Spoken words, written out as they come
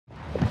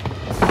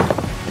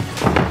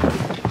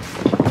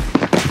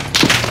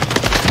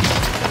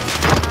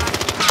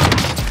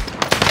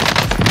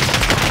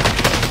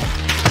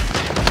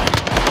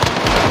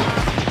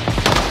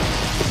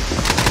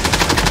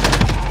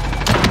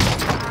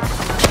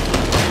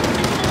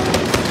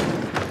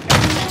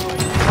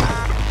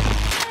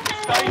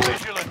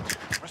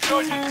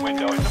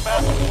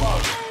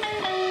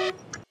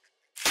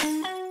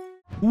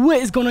What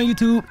is going on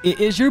YouTube?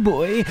 It is your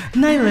boy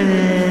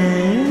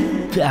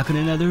Nightlennn, back with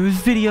another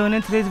video. And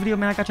in today's video,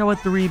 man, I got y'all with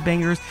 3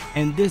 bangers.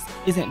 And this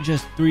isn't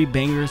just 3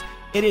 bangers,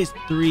 it is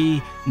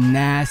 3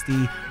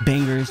 nasty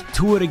bangers.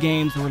 2 of the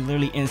games were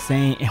literally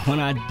insane, and when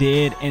I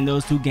did in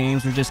those 2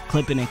 games were just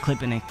clipping and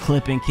clipping and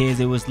clipping, kids.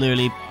 It was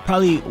literally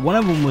probably one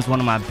of them was one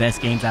of my best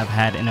games I've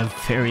had in a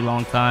very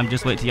long time.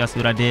 Just wait till y'all see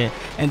what I did.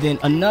 And then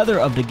another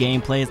of the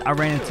gameplays, I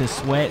ran into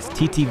sweats,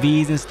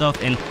 TTVs and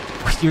stuff, and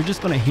you're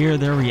just gonna hear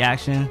their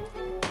reaction.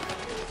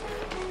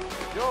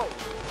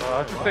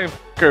 It's the same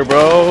fucker,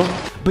 bro.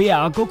 But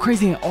yeah, I'll go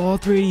crazy in all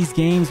 3 of these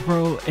games,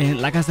 bro. And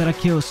like I said, I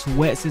killed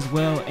sweats as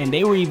well, and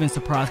they were even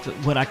surprised at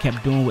what I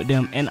kept doing with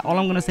them. And all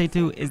I'm gonna say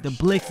too is the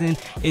BLIXEN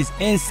is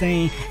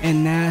insane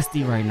and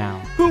nasty right now.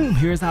 Boom,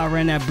 here's how I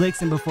ran that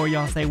BLIXEN before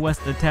y'all say what's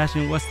the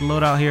attachment, what's the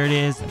loadout. Here it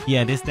is.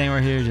 Yeah, this thing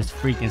right here is just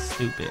freaking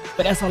stupid.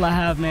 But that's all I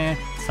have, man.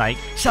 Psych.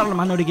 Shout out to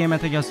my Know the Game. I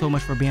thank y'all so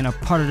much for being a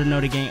part of the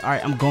Know the Game. All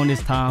right, I'm going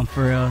this time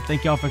for real.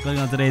 Thank y'all for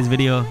clicking on today's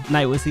video.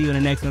 Night, we'll see you in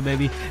the next one,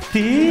 baby.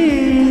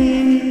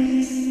 Peace.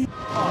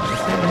 What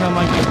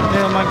the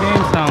hell my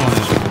game sound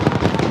like?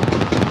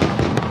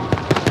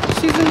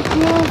 She's in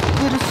love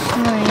with a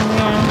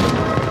slayer,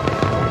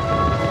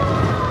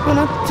 but I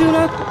do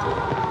not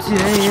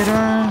date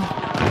her.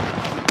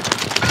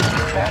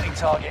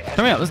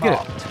 Come here, let's get it.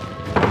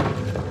 I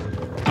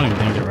don't even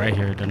think they're right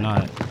here. They're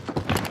not.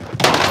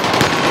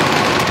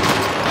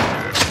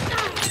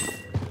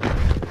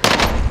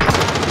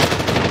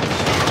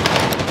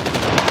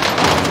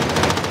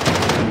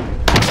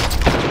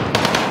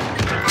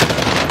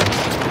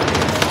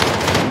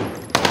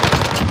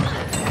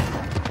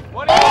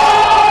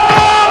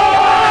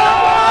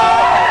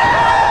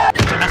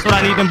 I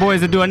need them boys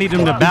to do. I need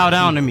them to bow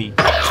down to me.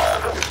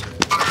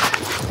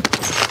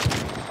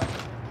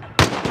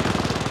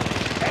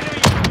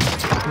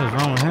 What's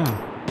wrong with him?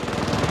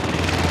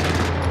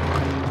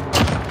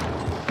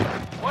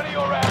 One of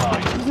your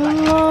allies. He's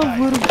in love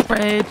with a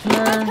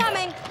rager.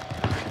 Coming.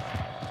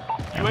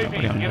 UAV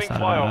getting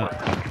flyover.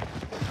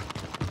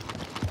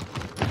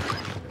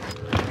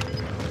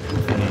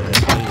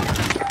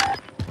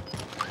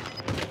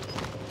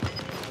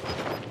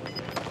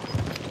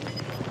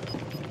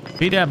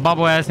 Beat that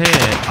bobble ass head.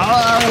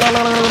 Oh,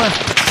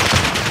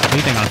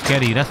 you think I'm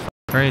scared of you? That's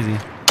crazy.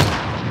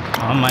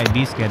 Oh, I might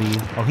be scared of you.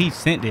 Oh, he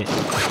sent it.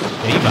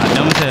 Yeah, you about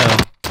dumb as hell.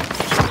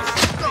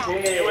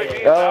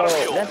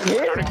 That's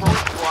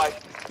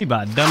it? He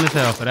about dumb as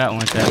hell for that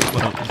one, chat.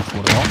 What up?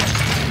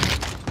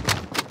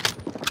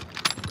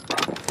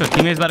 So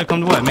teammates about to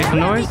come to what? Make some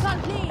noise? Tell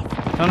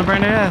them to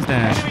burn their ass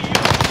down. Tell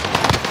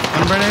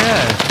them to burn their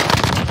ass.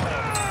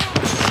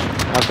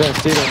 I couldn't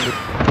see them.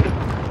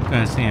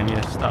 Couldn't see him,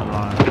 yeah. Stop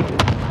lying.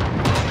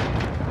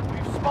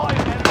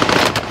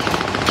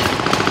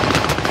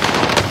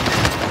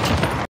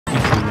 You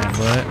see that,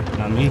 bud?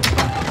 Not me.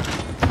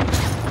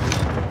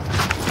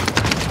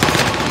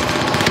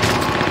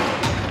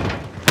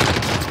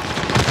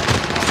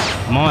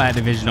 I'm on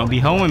Activision. Don't be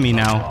hoeing me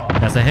now.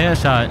 That's a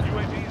headshot.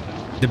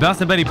 The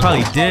bouncing buddy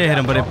probably did hit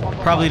him, but it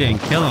probably didn't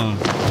kill him.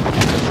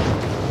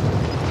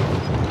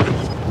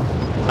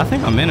 I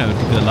think I'm in a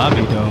good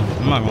lobby, though.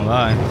 I'm not gonna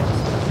lie.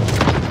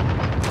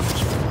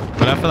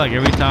 But I feel like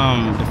every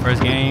time the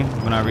first game,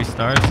 when I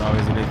restart, it's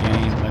always a good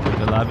game, like a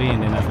good lobby,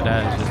 and then after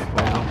that, it's just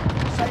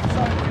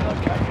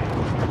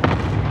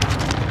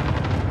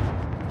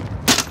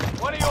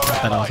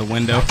I thought that was a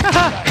window. I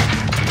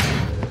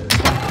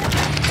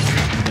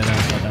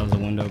thought that was a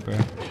window, bro.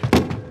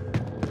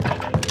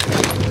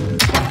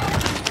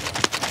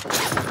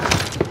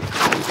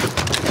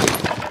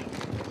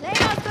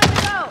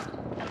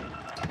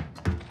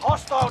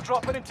 Hostile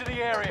dropping into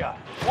the area.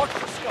 Watch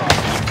the sky.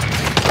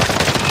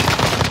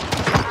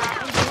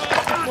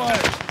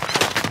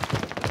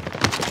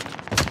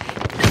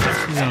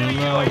 She's in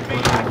love with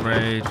a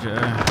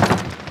rager.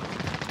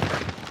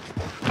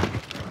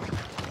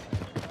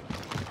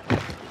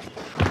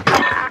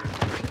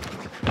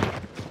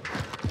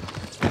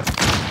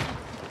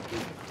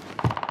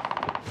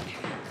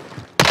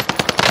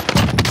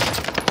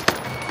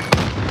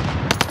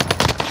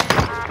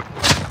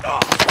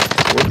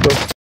 What the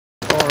f***?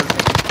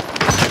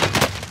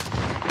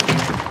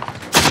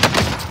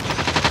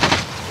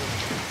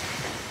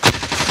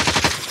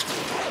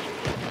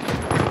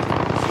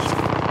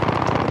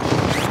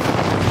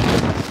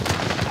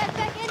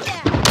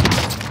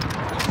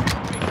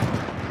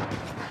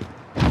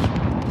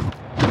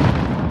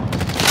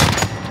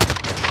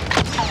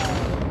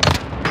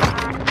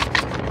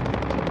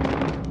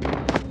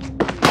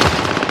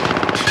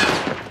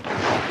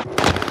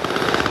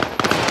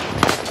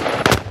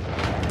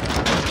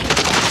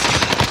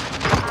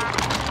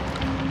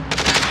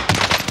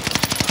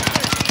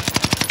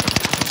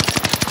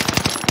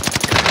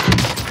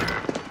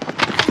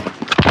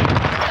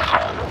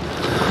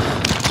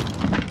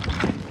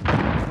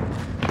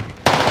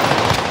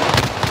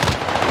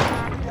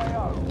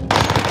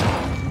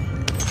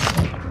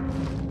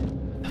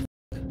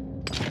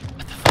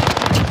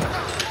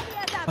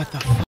 What the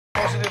f?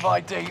 Positive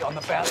ID on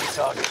the bounty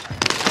target.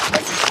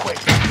 Make this quick.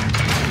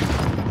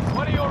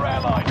 One of your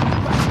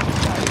allies.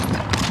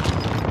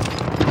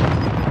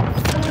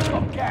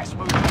 gas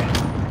moving in.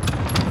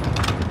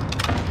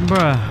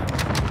 Bruh.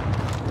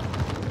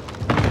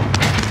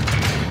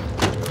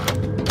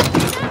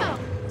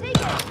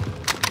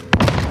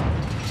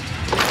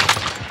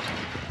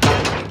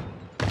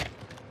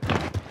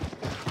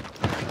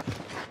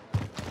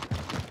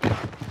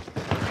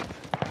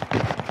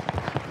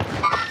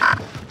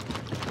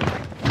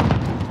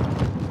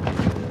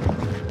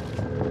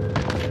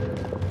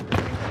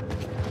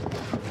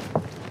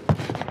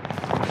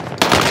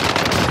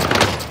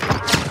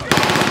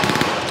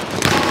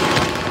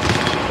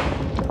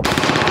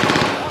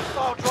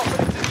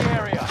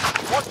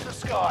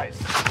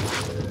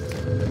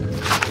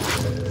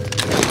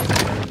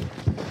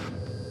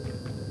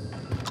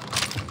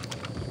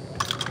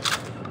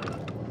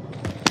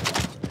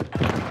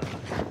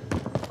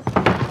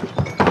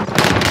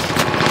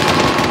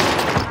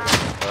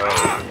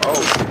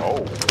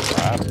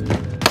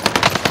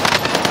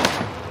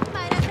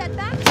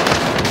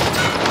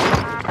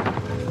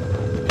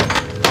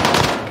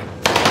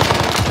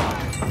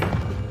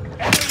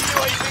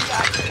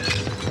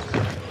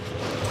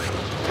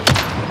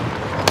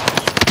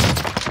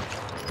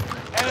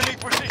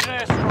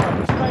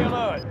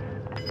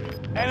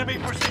 Enemy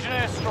precision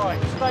airstrike.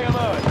 Stay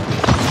alert.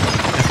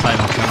 That's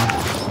fighting coming.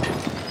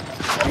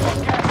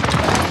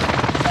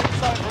 Safe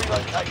zone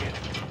relocated.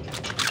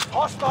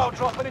 Hostile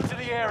dropping into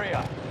the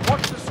area.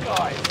 Watch the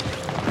skies.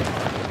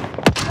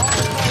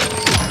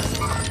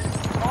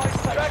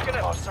 Tracking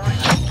it.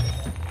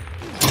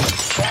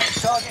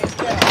 Target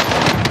down.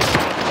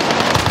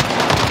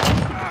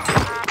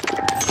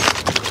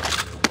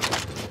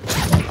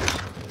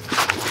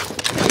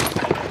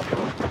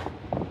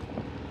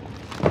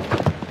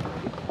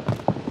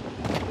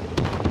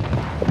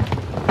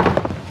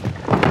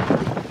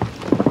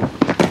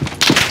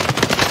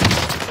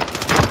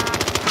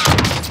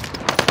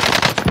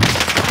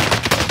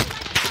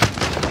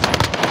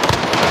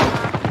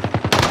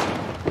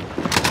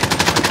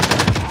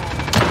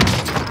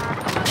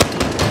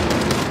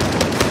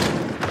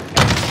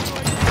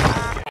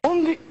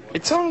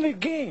 It's only a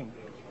game.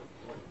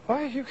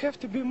 Why you have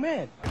to be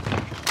mad?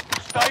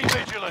 Stay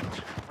vigilant.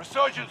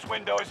 Resurgence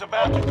window is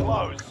about to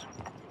close.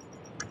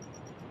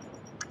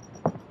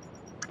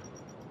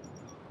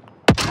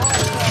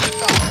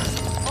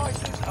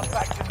 Prices are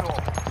back to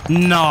normal.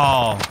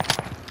 No.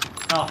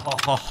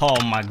 Oh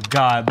my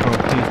God, bro.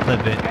 Please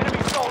clip it.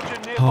 Enemy soldier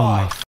nearby. Oh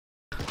my.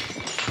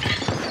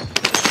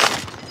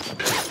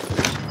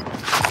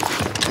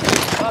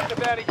 After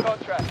bounty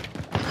contract.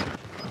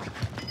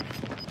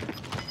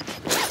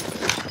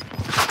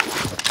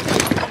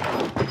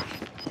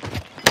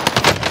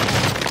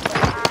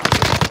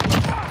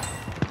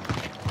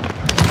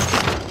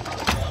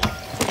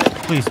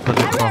 Please clip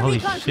it, bro. Holy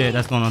shit,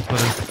 that's going on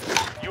Twitter.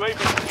 UAV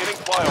getting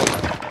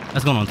flyover.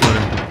 That's going on Twitter.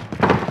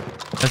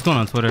 That's going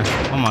on Twitter.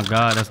 Oh my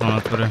God, that's going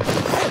on Twitter.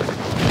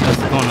 That's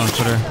going on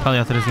Twitter. Probably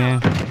after this game.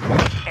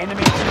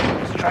 Enemy team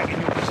is tracking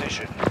your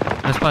position.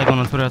 That's probably going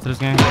on Twitter after this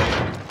game.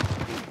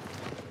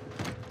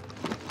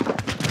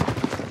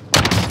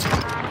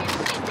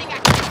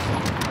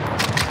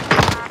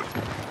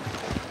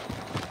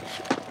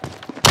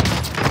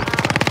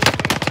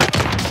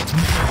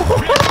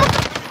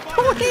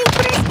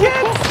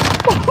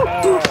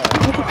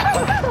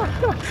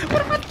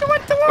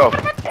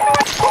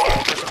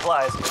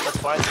 Supplies. Let's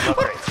find some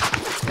upgrades.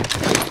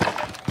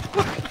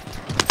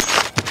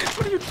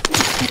 What are you doing?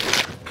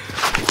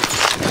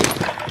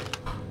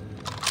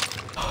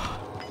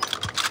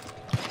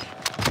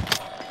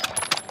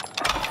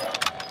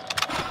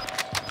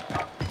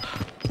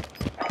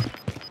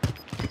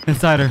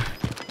 Insider.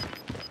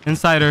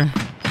 Insider.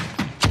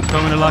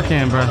 Throw me to lock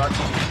in, bro.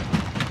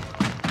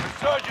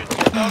 Resurgence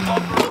is no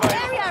longer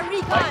available.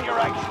 Make your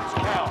actions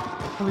count.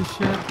 Holy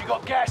shit. You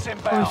got gas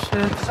inbound. Oh,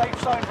 shit. Safe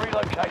zone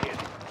relocated.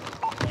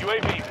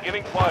 UAV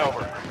beginning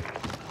flyover.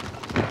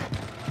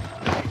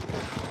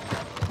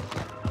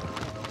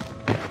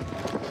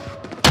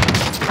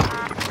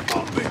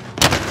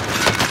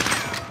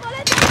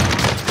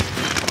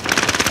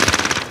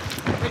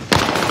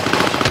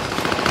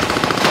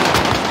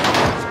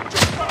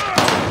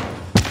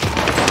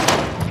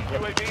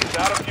 UAV is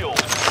out of fuel.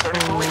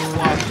 Turning to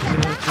resupply.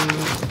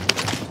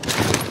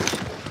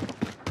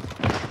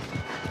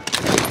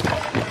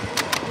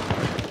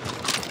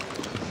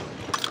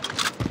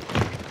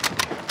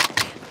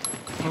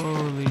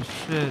 Holy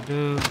shit,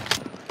 dude.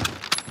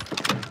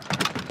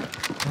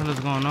 What the hell is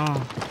going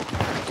on?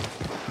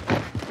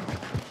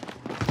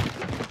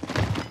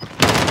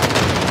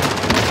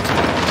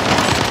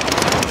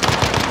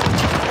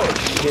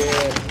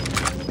 Shit.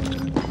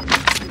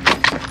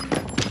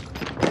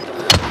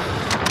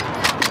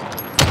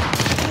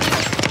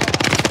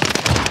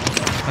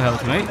 What the hell,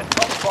 mate? The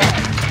top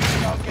five.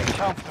 Now get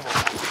comfortable.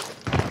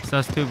 So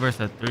that's 2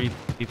 versus 3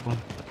 people.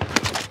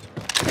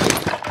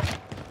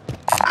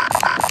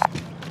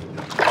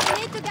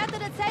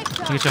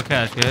 Get your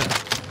cash, kid.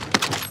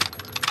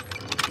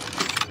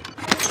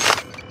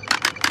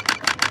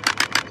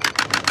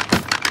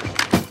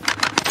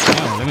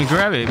 Oh, let me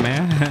grab it,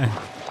 man.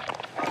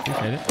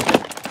 Appreciate it.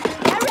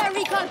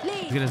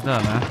 Let's get this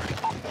done, man.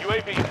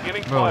 UAV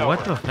getting Bro,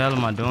 what the hell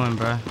am I doing,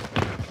 bro?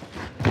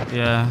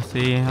 Yeah,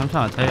 see, I'm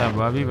trying to tell y'all,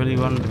 bro. I be really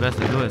one of the best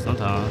to do it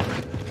sometimes.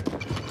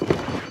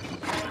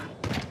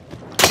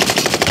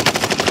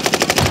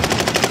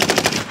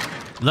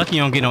 Lucky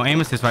you don't get no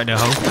aim assist right there,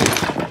 ho.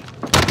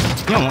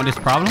 You don't want this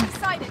problem. You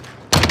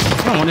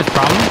don't want this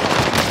problem.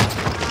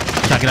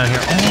 Try to get out of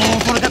here.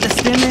 Oh, I got the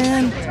stim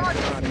in.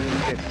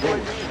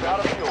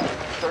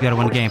 You gotta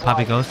win the game.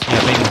 Poppy goes.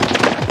 Yeah, bait me.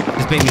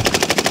 Just bait me.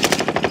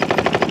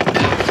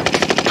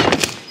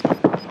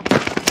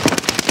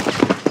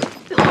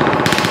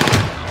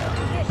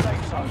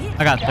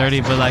 I got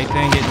 30, but like,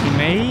 dang it,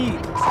 teammate.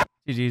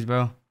 GG's,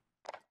 bro.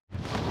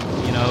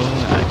 You know,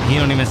 he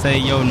don't even say,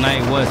 yo,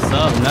 Night, what's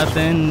up?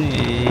 Nothing.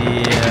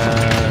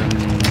 Yeah,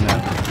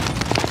 nothing.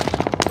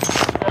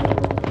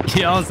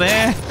 You know what I'm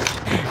saying?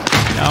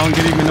 I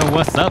don't even know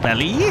what's up, at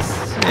least.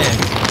 Yeah.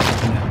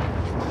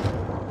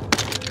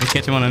 We'll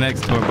catch him on the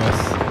next tour bus.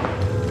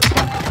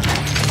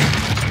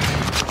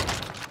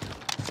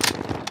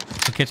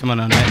 We'll catch him on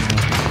the next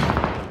one.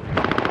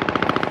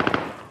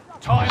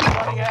 Time's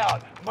running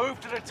out. Move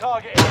to the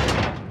target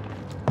area.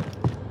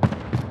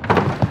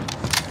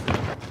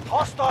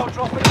 Hostile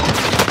dropping.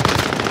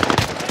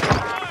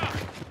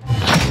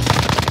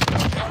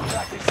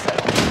 Contact is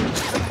settled.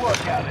 Good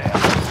work out there.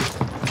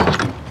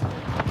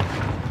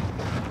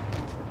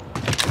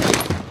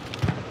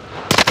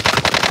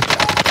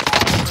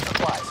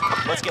 Supplies.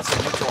 Let's get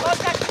some new toys.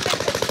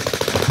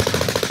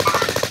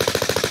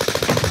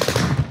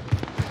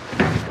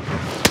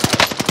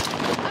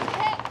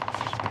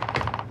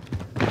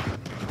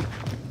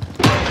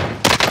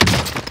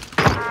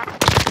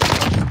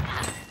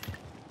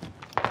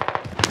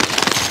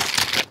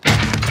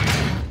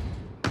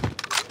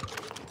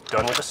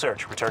 Done with the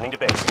search. Returning to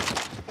base.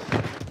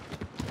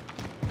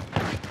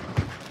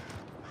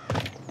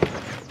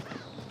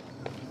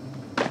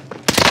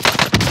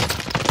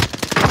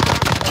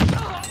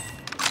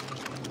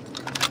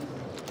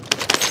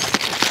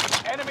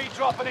 Enemy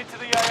dropping into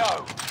the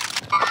AO.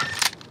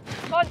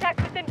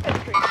 Contact with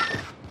infantry.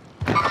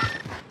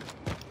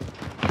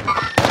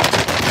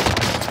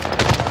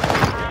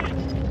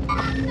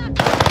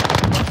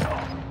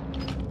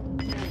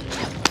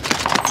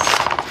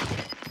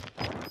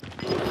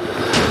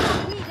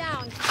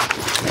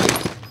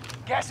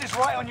 Gas is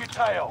right on your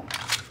tail.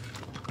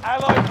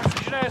 Allied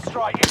precision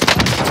airstrike.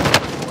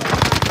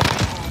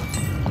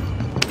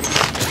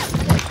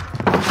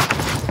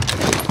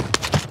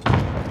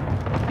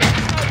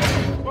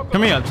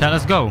 Come here, chat.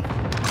 Let's go.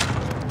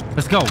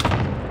 Let's go.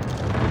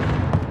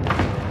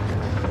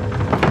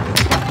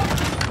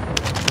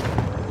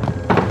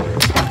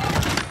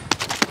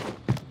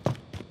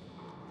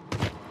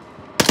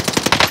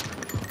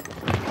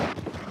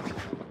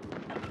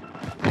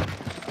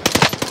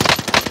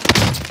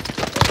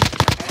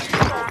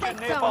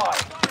 Nearby.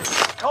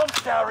 Comms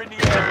tower in the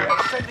area,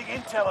 sending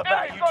intel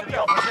about you to the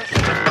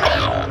opposition.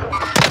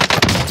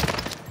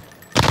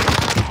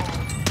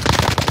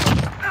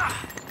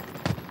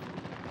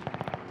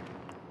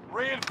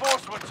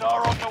 Reinforcements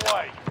are on the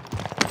way.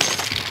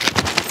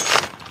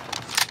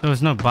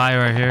 There's no buy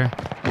right here.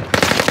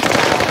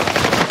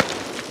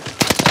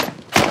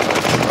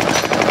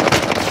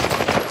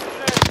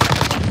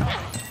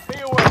 Be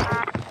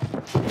aware.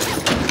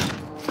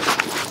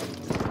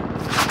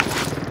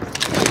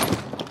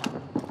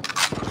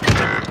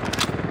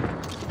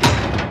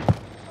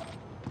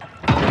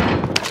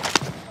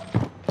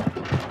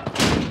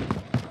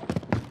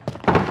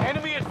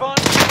 Enemy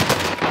advance.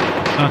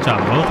 Oh, y'all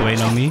both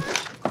waiting on me.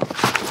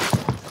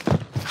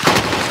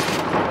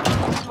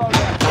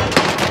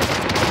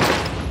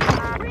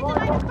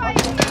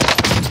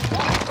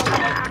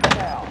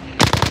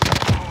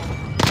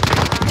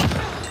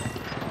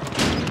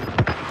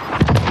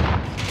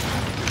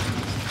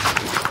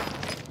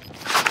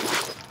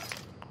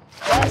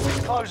 Gas is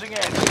closing in.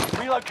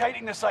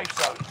 Relocating the safe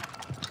zone.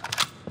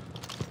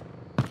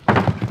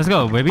 Let's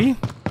go, baby.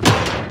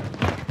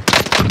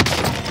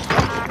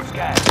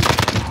 Scan.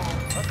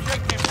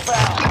 Objective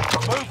found.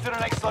 Move to the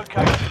next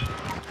location.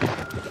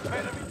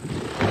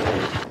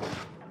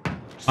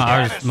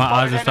 My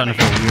eyes are starting to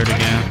feel weird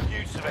again.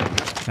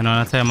 And when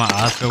I tell you my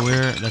eyes feel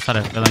weird, that's how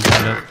they're feeling,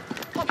 kind of.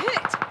 I'm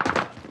hit.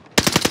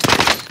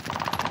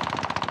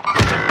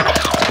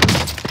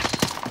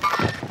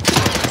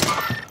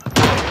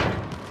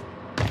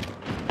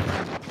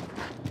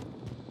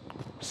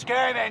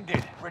 Scan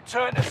ended.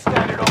 Return to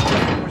standard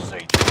operating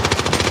procedure.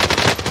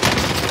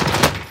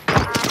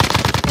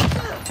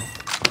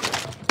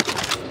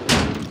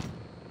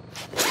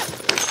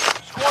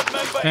 Squad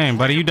member. Dang,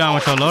 buddy, you down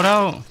with your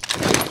loadout?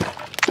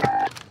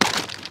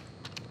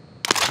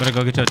 Better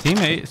go get your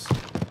teammates.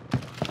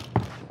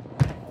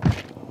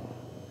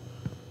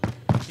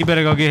 You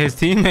better go get his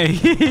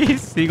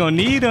teammates. He gonna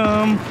need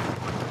them.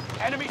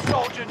 Enemy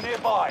soldier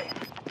nearby.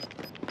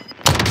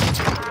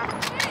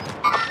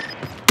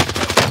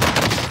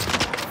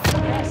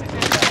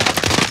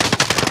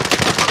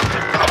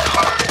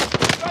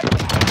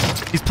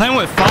 He's playing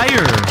with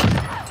fire.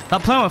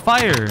 Stop playing with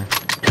fire.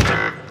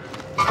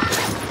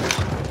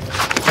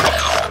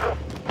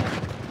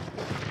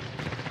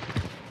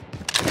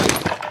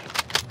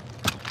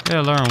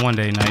 They'll learn one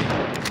day, Knight.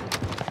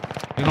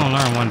 You're gonna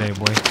learn one day,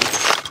 boy.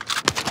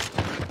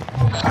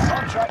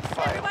 Contract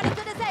failed. Everybody to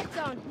the safe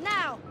zone,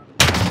 now!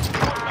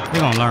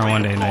 You're gonna learn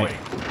one day, Knight.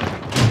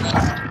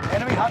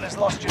 Enemy hunters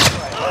lost your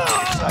trail.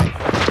 Keep safe.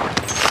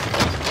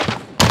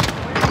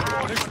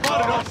 We've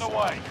spotted on the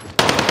way.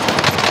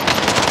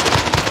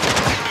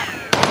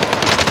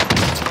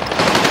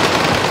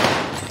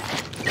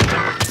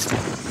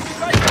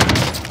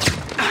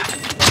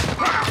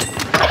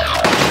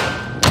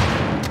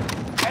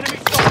 Enemy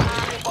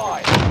soldiers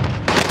nearby.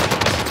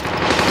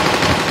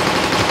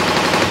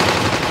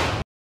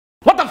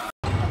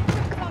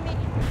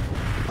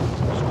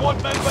 Squad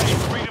member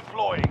is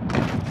redeploying.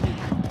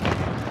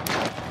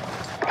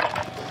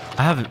 I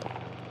haven't.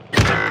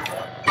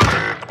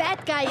 Bad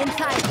guy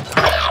inside.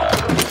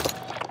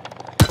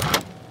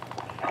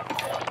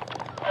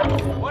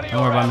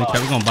 Don't worry about me,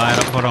 Trevor. We're gonna buy it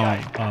up. Hold on.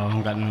 I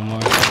don't got no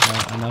more.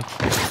 Enough.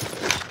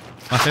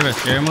 My favorite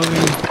scary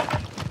movie?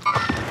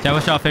 Yeah,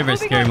 what's your favorite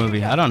scary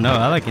movie? I don't know.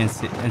 I like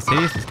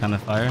Insidious is kind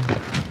of fire.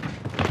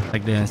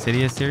 Like the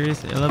Insidious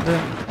series a little bit.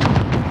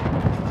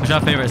 What's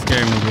your favorite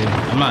scary movie?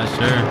 I'm not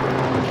sure.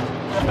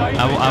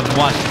 I've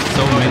watched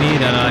so many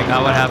that like I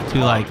would have to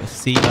like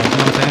see, like, you know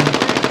what I'm saying?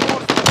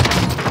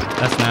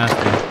 That's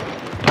nasty.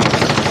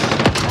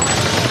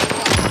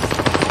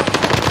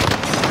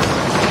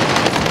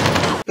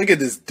 Look at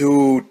this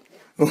dude.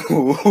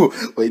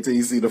 Wait till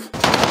you see the.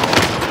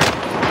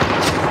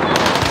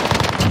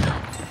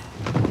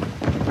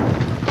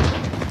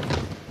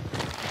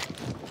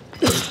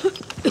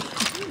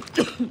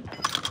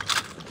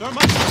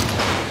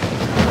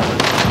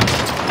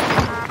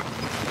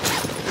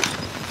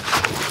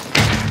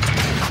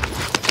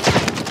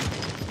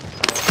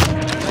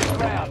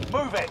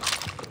 Move it.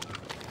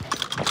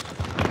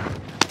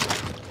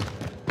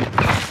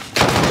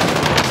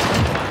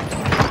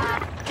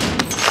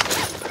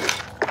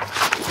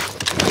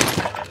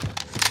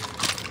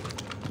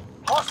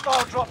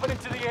 Hostile dropping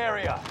into the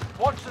area.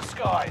 Watch the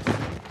skies.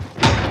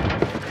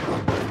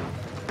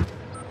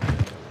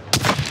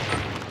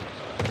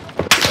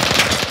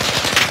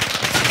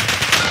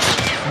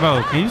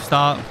 Bro, can you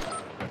stop?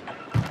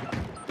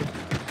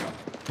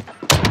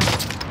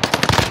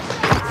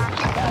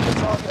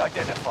 Target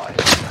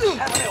identified.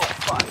 Have a little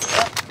fun,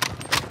 yeah?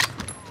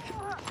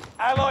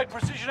 Allied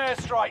precision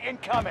airstrike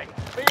incoming.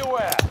 Be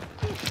aware.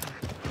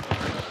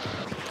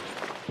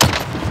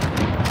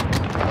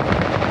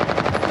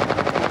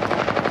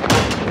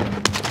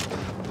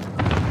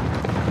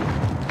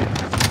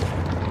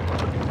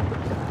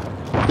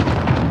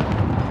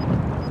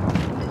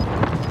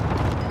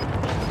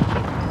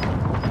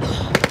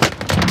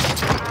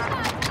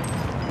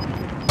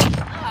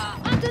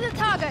 Onto the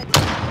target!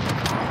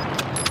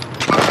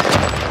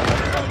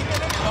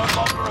 No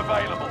longer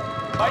available.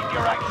 Make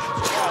your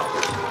actions count.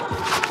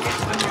 Get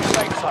to the new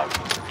safe zone.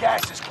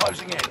 Gas is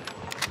closing in.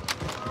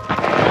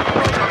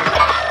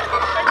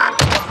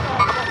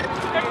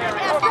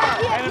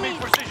 Enemy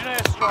precision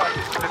airstrike.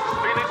 This is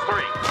Phoenix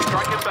 3.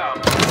 Strike inbound.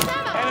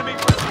 Enemy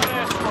precision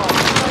airstrike.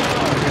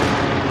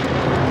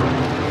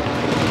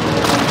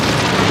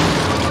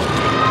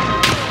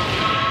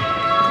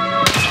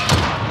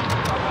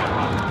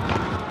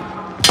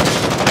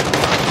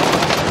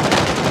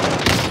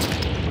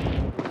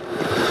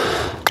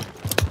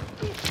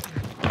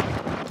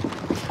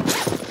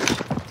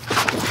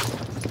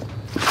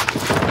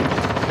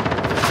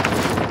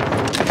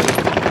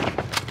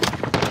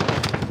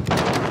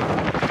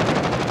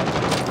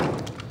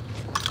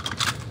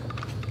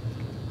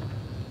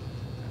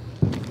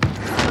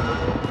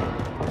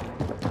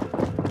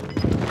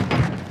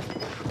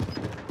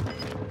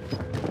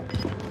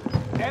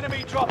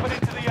 Enemy dropping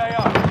into the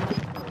AO.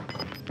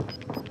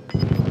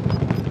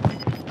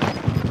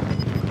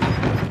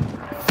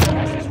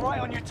 Gas is right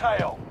on your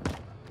tail.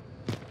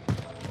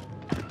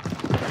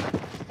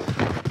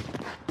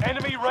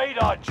 Enemy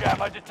radar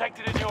jammer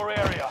detected in your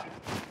area.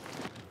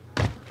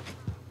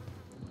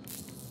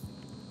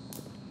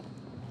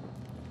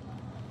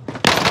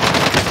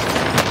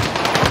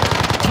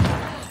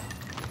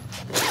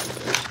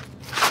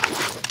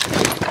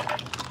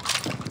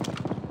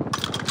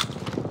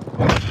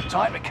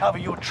 Time to cover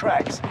your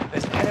tracks.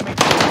 There's enemy.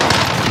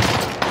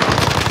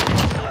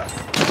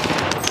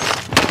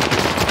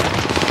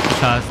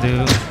 Shots,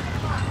 dude.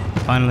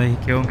 Finally, he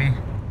killed me.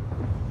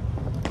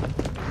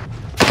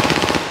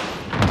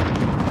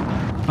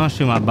 Don't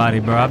shoot my body,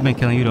 bro. I've been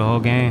killing you the whole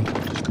game.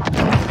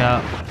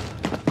 Yeah.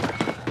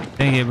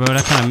 Dang it, bro.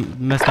 That kind of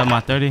messed up my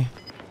 30.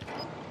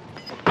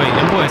 Wait,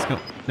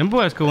 them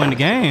boys could win the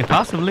game,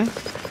 possibly.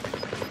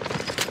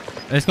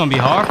 It's gonna be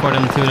hard for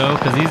them too, though,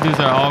 because these dudes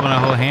are all gonna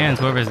hold hands,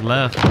 whoever's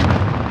left.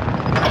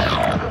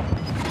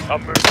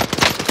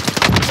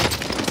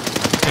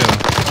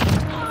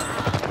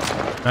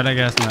 Got that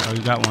gas now. Oh,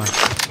 you got one.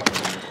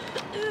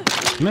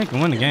 You make him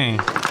win the game.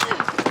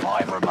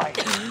 5 remain.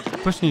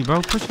 Push me,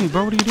 bro. Push me,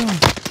 bro. What are you doing?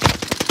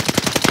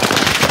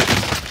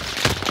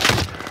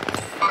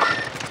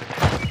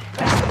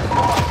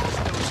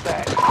 Still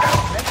standing.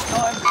 Next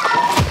time,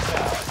 it's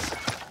ours.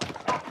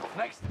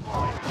 Next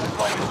time, the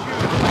play is you.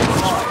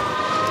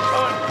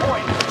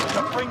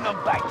 Bring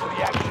them back to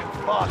the action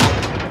fast.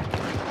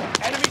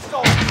 Enemy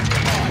soldiers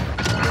nearby.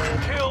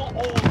 Kill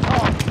all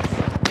targets.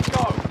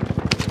 Go.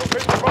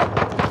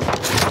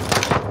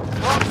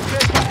 Front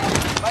steady.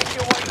 Make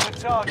your way to the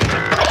target.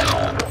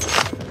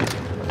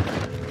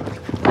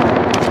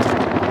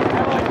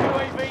 Allied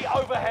UAV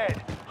overhead.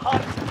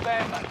 Hunt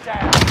them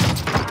down.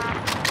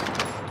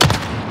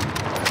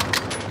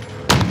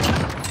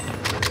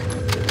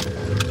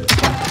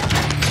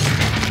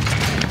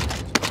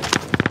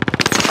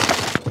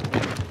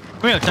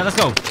 Come here, Chad, let's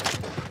go.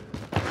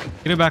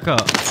 Get it back up.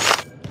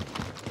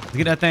 Let's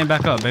get that thing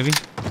back up, baby.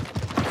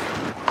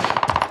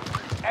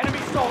 Enemy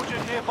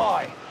soldier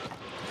nearby.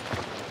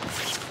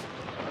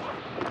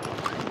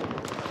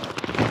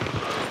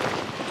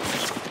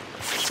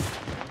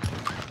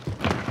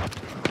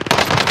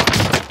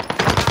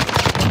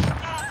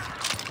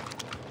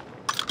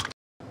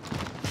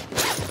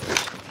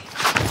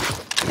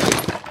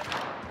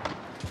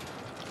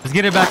 Let's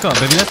get it back up,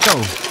 baby. Let's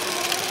go.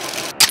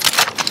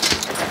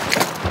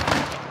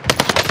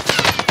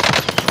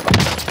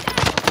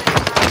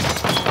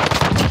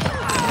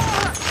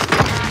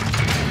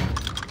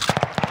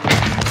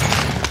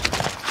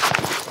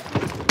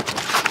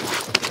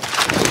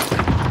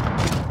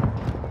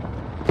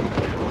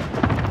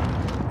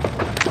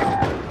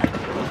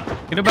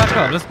 Get it back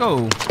up. Let's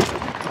go.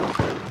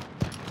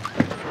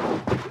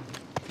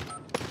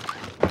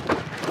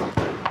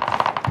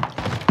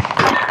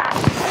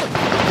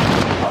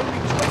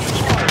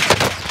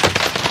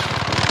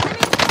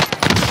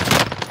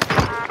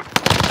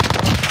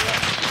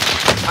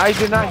 I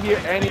did not hear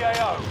any.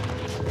 CAO.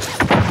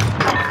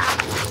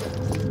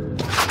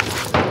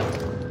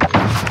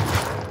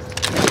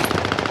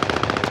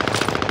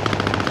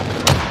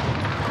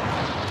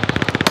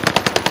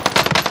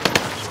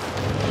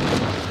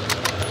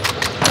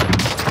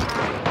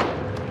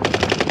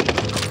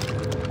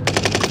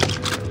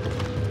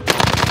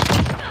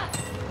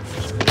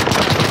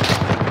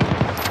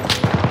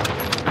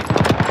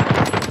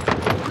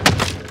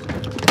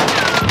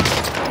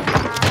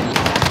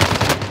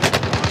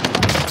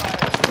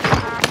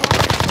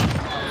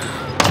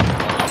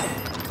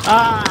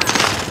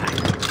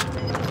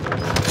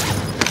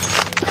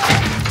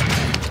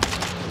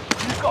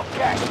 You've got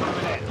gas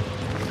moving in.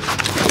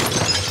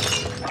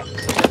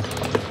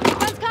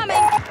 One's coming.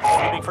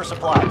 Waiting for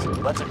supplies.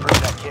 Let's improve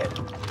that kit.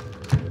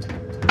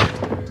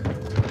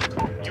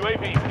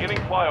 UAV beginning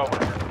flyover.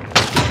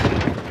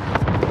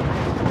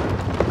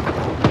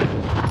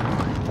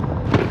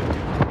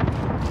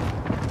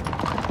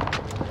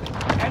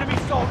 Enemy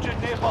soldier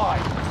nearby.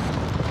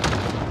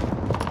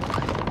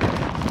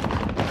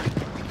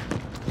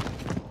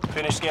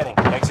 Finish scanning.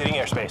 Exiting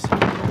airspace.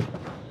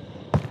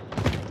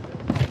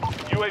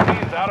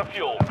 UAV is out of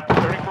fuel.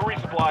 Returning for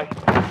resupply.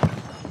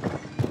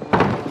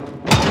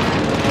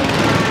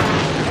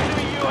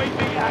 Enemy UAV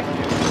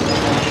active.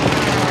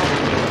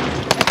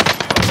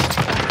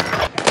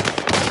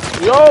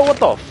 Yo, what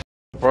the f,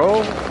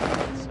 bro?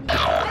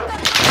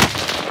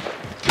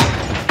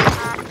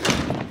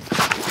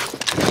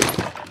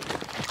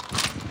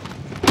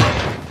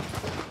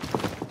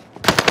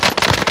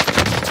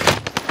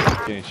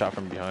 Getting shot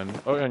from behind.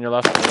 Oh, on your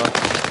left, on your left.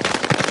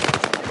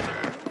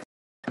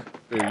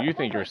 Dude, you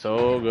think you're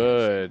so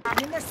good. I'm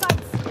in their sights.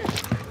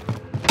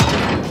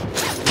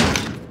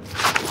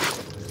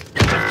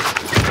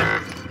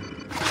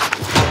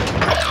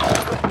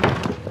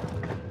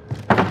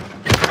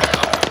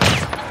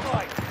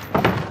 Right.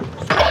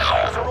 Squad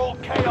mates are all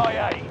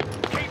KIA.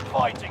 Keep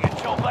fighting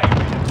until they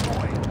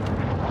redeploy.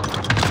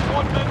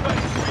 Squad member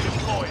is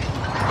redeploying.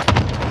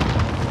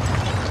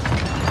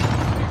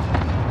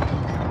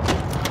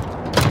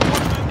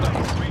 Squad member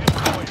is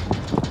redeploying.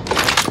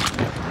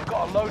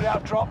 Got a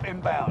loadout drop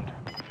inbound.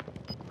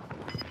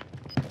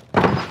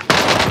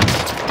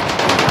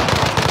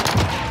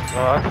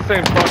 Oh, that's the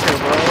same fucker,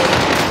 bro.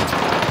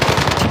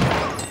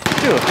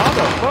 Dude, how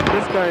the fuck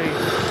this guy?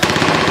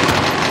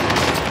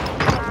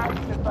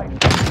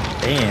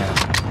 Damn.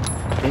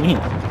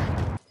 Damn.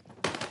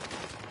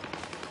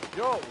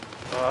 Yo,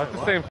 that's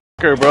the same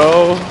fucker,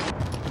 bro.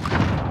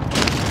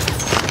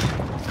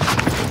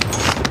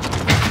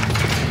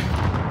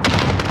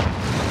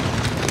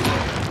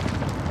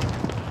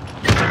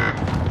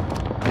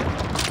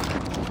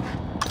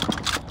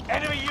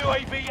 Enemy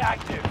UAV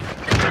active.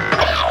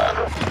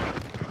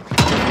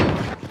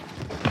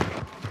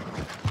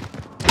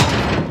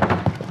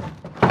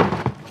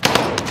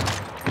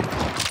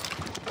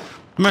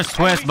 I'm gonna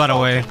sweat, by the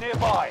way.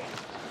 Nearby.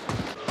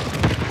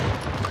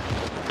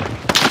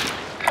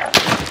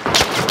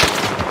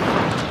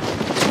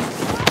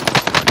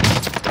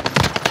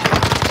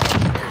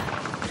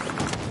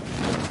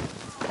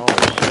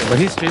 But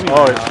he's streaming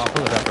Oh, right now. I'll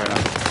pull it up right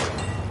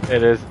now.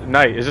 it is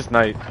night. It's just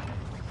night.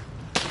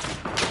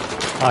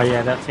 Oh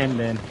yeah, that's him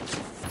then.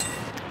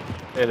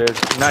 It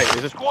is night.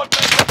 It's just. Squad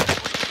member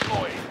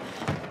redeployed.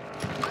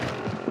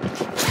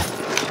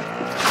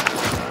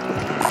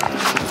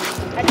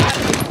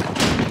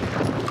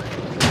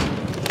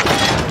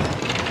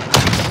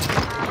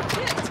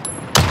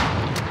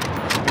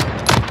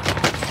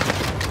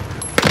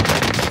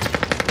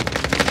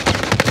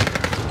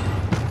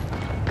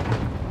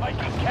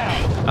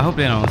 hope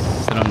they don't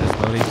sit on this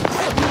loading.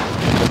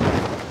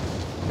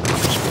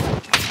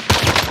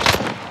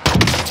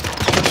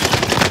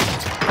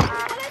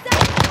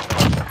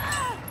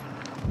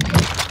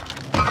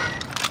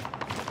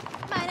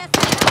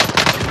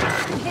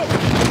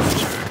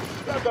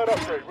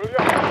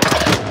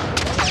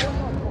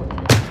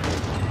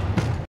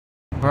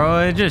 Bro,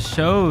 it just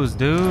shows,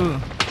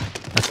 dude.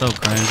 That's so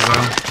cringe, bro.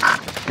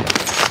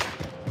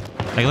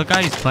 Like, look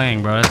how he's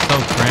playing, bro. That's so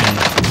cringe.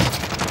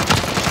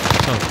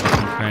 So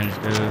fucking cringe,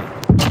 dude.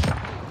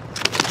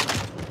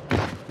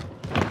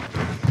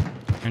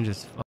 Cringe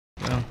as fuck,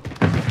 bro.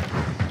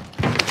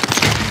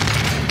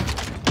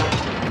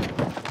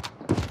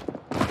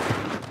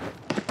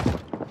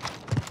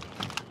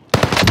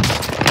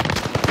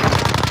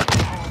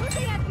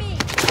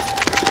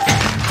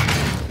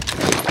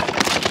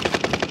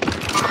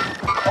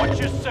 Watch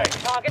your six.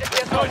 Target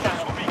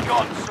resurgence will be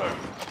gone soon.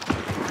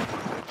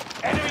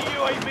 Enemy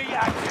UAV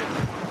active.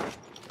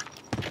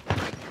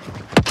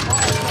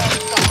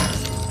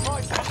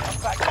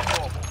 Back to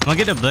normal. I'm gonna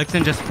get the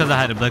BLIXEN just because I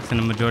had the BLIXEN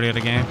the majority of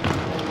the game.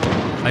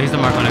 I used the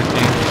mark on XP.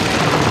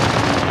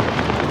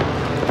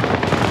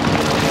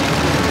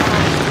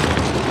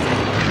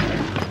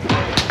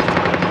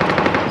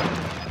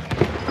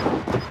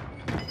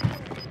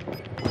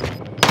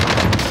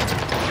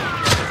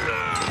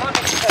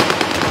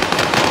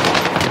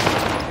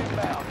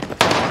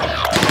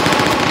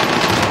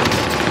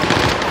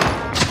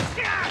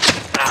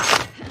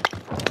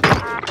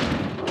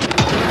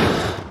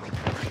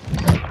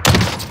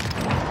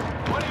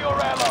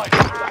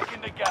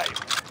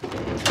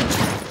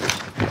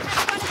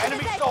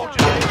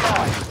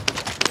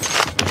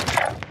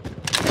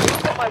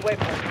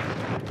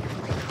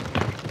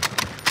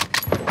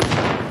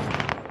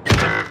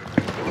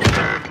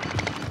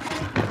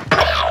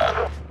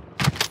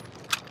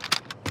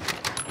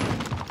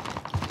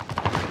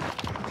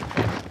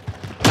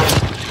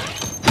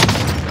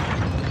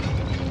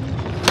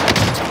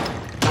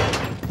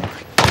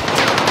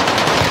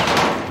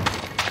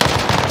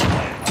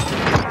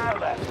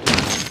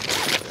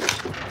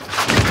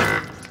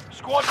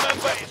 Squad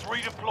member is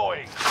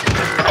redeploying.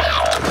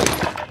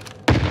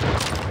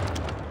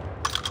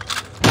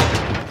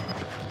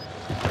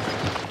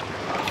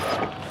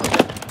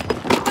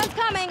 One's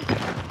coming.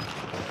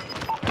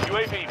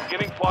 UAV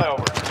beginning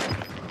flyover.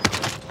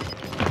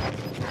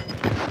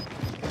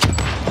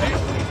 This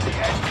is the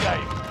end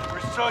game.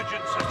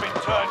 Resurgence has been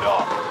turned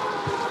off.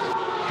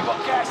 You've got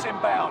gas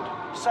inbound.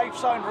 Safe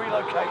zone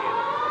relocated.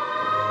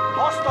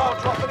 Hostile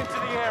dropping into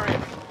the area.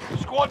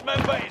 Squad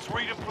member is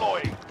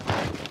redeploying.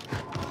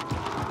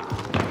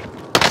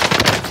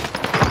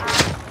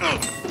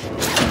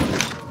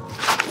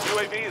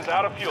 UAV is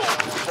out of fuel.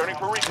 Returning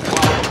for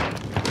resupply.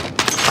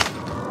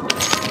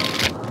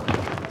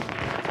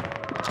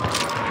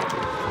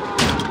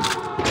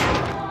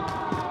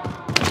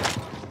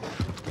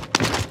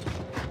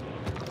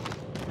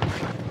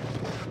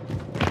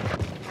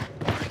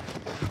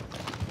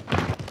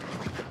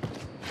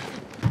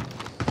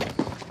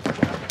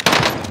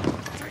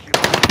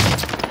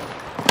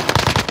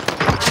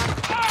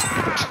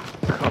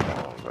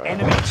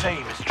 Enemy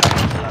team is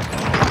tracking the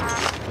location.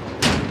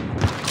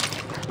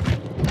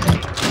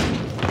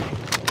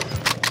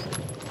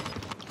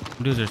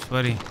 Dudes are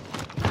sweaty.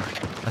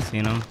 I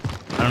seen them.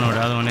 I don't know where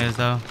the other one is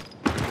though.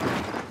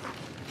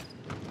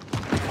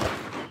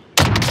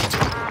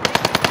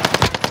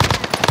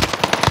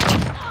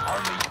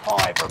 Only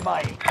 5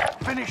 remain.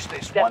 Finish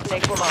this once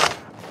and for all.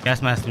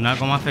 Gas mask, do not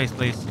go on my face,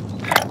 please.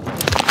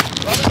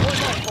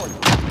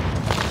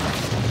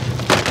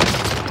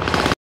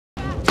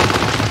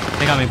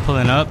 They got me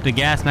pulling up. The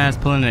gas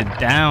mask pulling it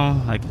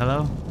down. Like,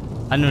 hello?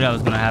 I knew that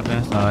was gonna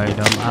happen. Sorry,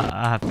 dumb.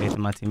 I have faith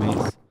in my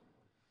teammates.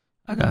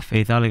 I got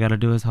faith. All I gotta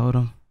do is hold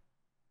them.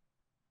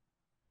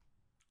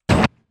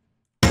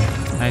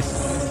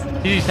 Nice.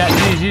 GG's, chat.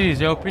 GG's,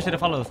 yo. Appreciate the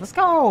follows. Let's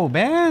go,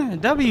 man.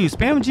 W.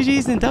 Spam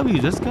GG's and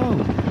W's. Let's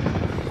go.